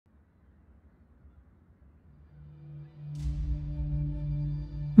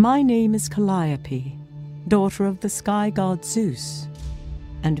My name is Calliope, daughter of the sky god Zeus,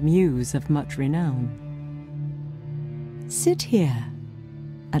 and muse of much renown. Sit here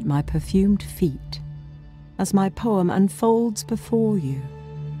at my perfumed feet as my poem unfolds before you,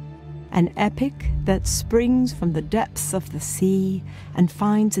 an epic that springs from the depths of the sea and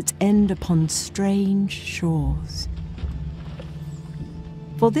finds its end upon strange shores.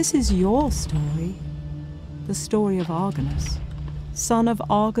 For this is your story, the story of Argonus, son of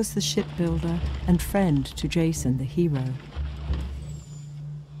Argus the shipbuilder and friend to Jason the hero.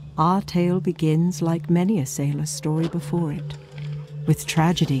 Our tale begins like many a sailor's story before it, with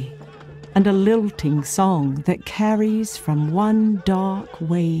tragedy and a lilting song that carries from one dark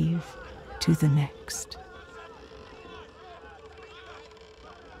wave to the next.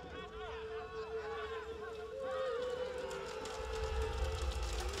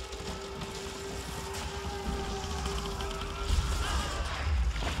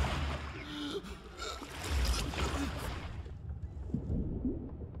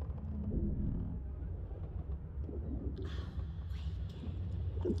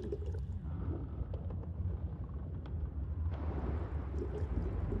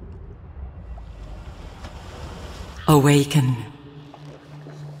 Awaken.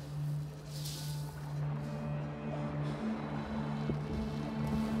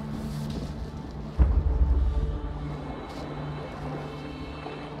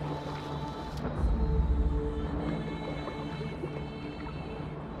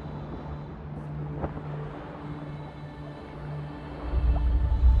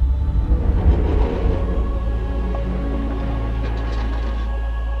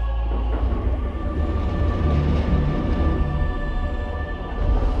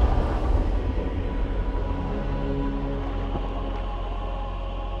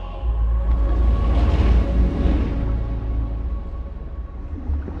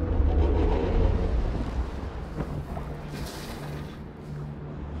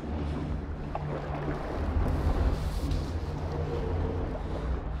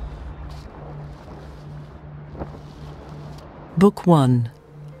 Book 1,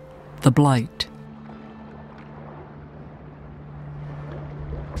 The Blight.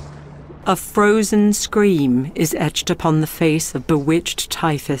 A frozen scream is etched upon the face of bewitched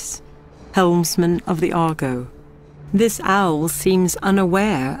Typhus, helmsman of the Argo. This owl seems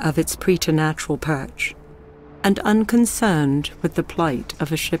unaware of its preternatural perch, and unconcerned with the plight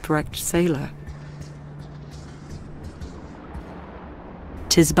of a shipwrecked sailor.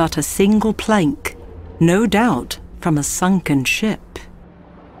 'Tis but a single plank, no doubt, from a sunken ship.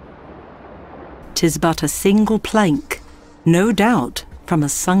 'Tis but a single plank, no doubt, from a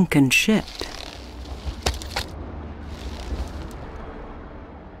sunken ship.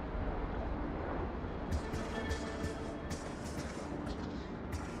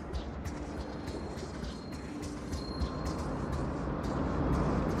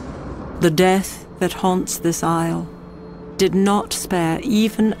 The death that haunts this isle did not spare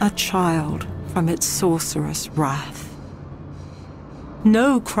even a child from its sorcerous wrath.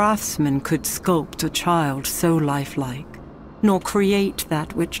 No craftsman could sculpt a child so lifelike, nor create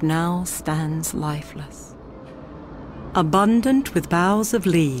that which now stands lifeless. Abundant with boughs of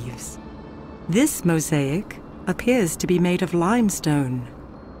leaves, this mosaic appears to be made of limestone,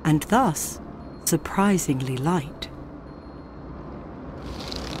 and thus surprisingly light.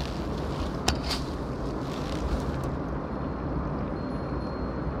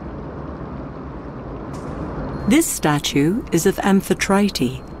 This statue is of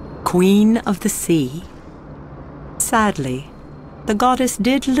Amphitrite, Queen of the Sea. Sadly, the goddess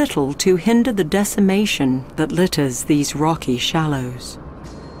did little to hinder the decimation that litters these rocky shallows.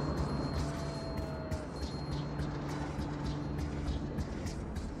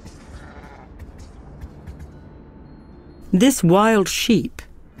 This wild sheep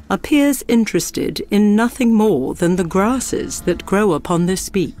appears interested in nothing more than the grasses that grow upon this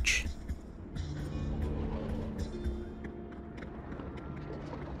beach.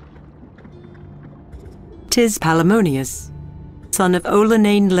 'Tis Palamonius, son of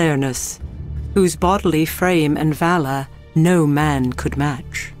Olenane Lernus, whose bodily frame and valor no man could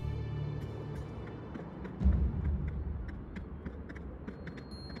match.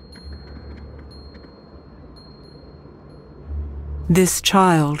 This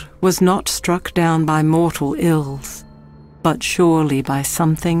child was not struck down by mortal ills, but surely by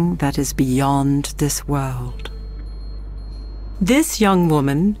something that is beyond this world. This young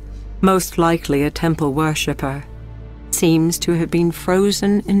woman, most likely a temple worshipper, seems to have been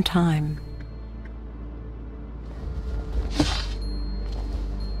frozen in time.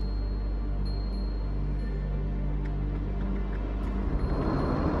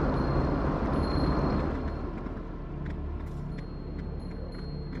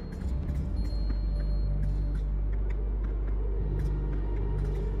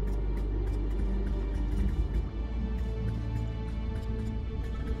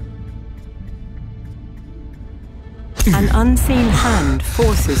 An unseen hand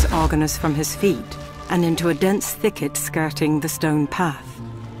forces Argonus from his feet and into a dense thicket skirting the stone path.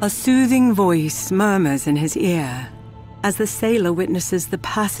 A soothing voice murmurs in his ear as the sailor witnesses the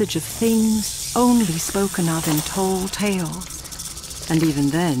passage of things only spoken of in tall tales, and even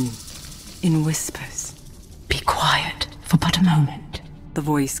then, in whispers. "Be quiet for but a moment," the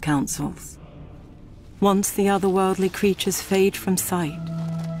voice counsels. Once the otherworldly creatures fade from sight,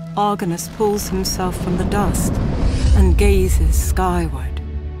 Argonus pulls himself from the dust and gazes skyward.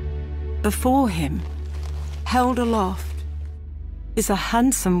 Before him, held aloft, is a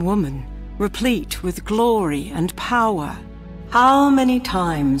handsome woman, replete with glory and power. How many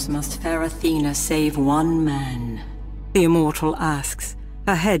times must fair Athena save one man? The immortal asks,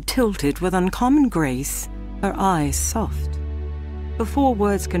 her head tilted with uncommon grace, her eyes soft. Before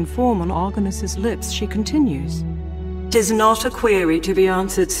words can form on Argonus's lips, she continues. "'Tis not a query to be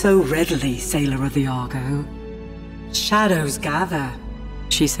answered so readily, sailor of the Argo. Shadows gather,"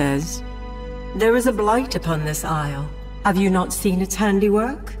 she says. "There is a blight upon this isle. Have you not seen its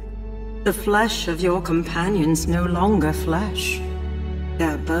handiwork? The flesh of your companions no longer flesh.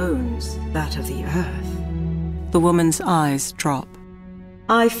 Their bones, that of the earth." The woman's eyes drop.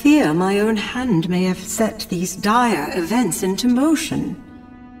 "I fear my own hand may have set these dire events into motion.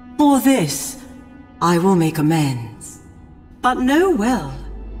 For this, I will make amends. But know well,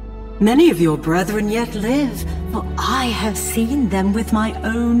 many of your brethren yet live, for I have seen them with my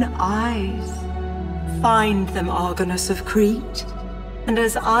own eyes. Find them, Argonus of Crete, and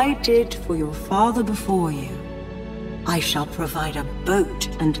as I did for your father before you, I shall provide a boat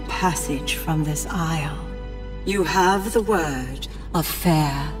and passage from this isle. You have the word of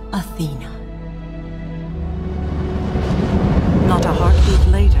fair Athena." Not a heartbeat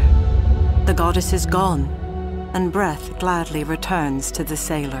later, the goddess is gone, and breath gladly returns to the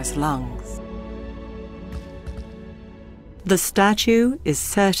sailor's lungs. The statue is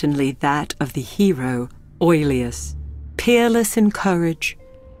certainly that of the hero, Oileus, peerless in courage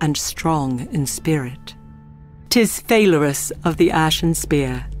and strong in spirit. 'Tis Phalurus of the Ashen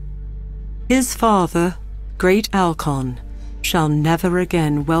Spear. His father, great Alcon, shall never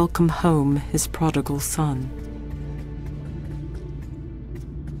again welcome home his prodigal son.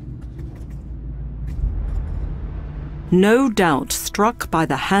 No doubt struck by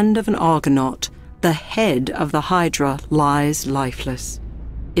the hand of an Argonaut, the head of the Hydra lies lifeless,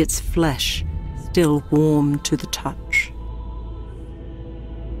 its flesh still warm to the touch.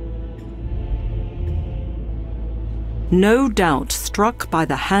 No doubt struck by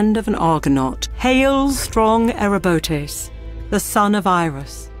the hand of an Argonaut, hails strong Erobotes, the son of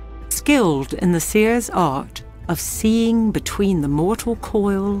Iris, skilled in the seer's art of seeing between the mortal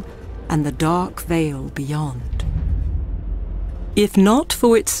coil and the dark veil beyond. If not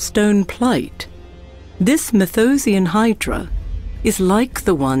for its stone plight, this Methosian Hydra is like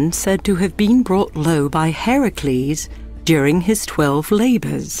the one said to have been brought low by Heracles during his 12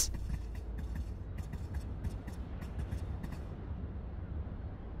 labors.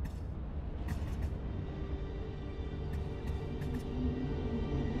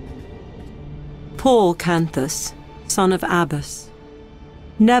 Poor Canthus, son of Abas.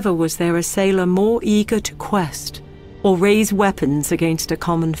 Never was there a sailor more eager to quest or raise weapons against a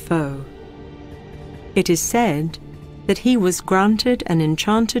common foe. It is said that he was granted an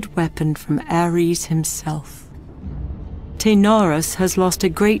enchanted weapon from Ares himself. Taenarus has lost a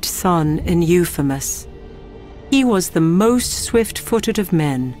great son in Euphemus. He was the most swift-footed of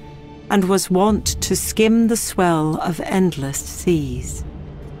men, and was wont to skim the swell of endless seas.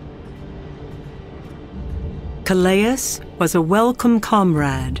 Calais was a welcome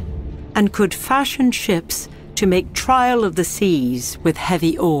comrade, and could fashion ships to make trial of the seas with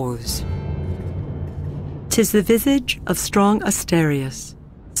heavy oars. 'Tis the visage of strong Asterius,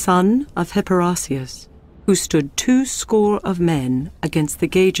 son of Hipparasius, who stood 20 of men against the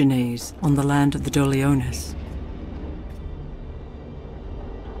Gagenes on the land of the Doliones.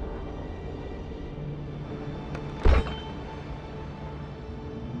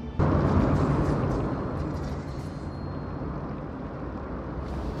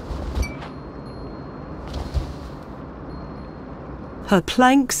 Her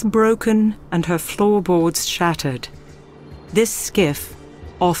planks broken and her floorboards shattered, this skiff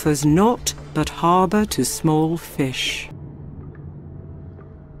offers naught but harbour to small fish.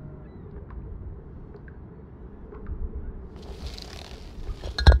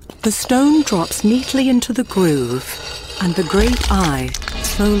 The stone drops neatly into the groove, and the great eye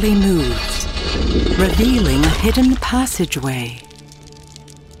slowly moves, revealing a hidden passageway.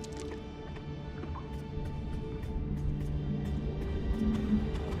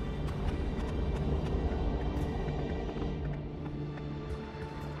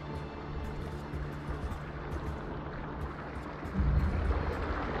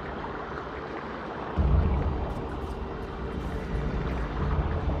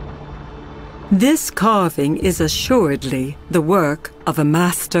 This carving is assuredly the work of a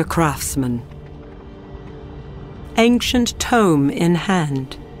master craftsman. Ancient tome in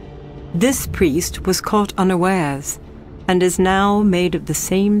hand, this priest was caught unawares and is now made of the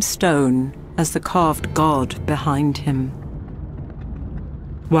same stone as the carved god behind him.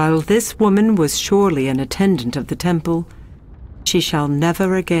 While this woman was surely an attendant of the temple, she shall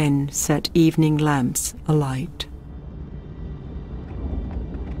never again set evening lamps alight.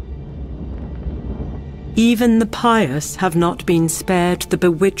 Even the pious have not been spared the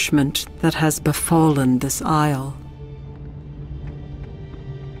bewitchment that has befallen this isle.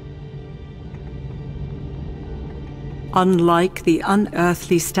 Unlike the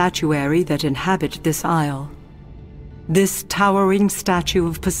unearthly statuary that inhabit this isle, this towering statue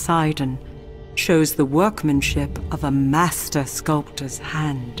of Poseidon shows the workmanship of a master sculptor's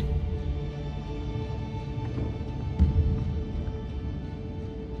hand.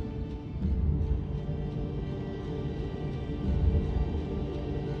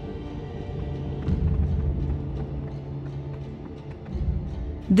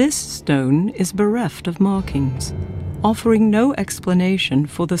 This stone is bereft of markings, offering no explanation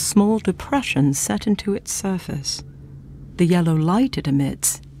for the small depression set into its surface. The yellow light it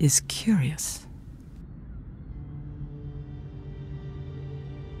emits is curious.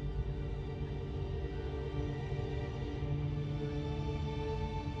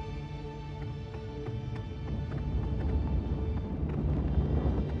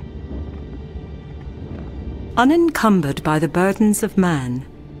 Unencumbered by the burdens of man,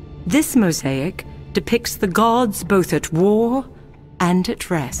 this mosaic depicts the gods both at war and at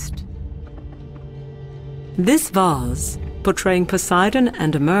rest. This vase, portraying Poseidon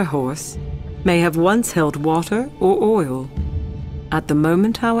and a merhorse, may have once held water or oil. At the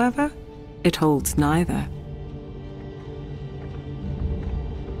moment, however, it holds neither.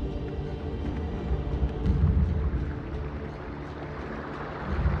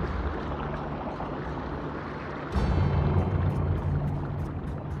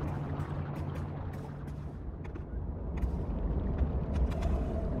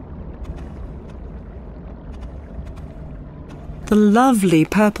 The lovely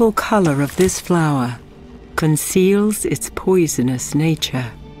purple color of this flower conceals its poisonous nature.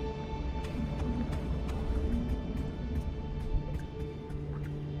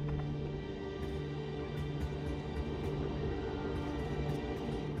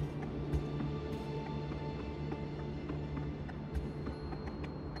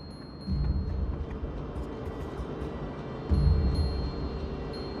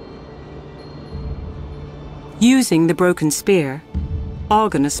 Using the broken spear,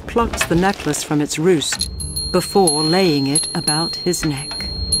 Argonus plucks the necklace from its roost before laying it about his neck.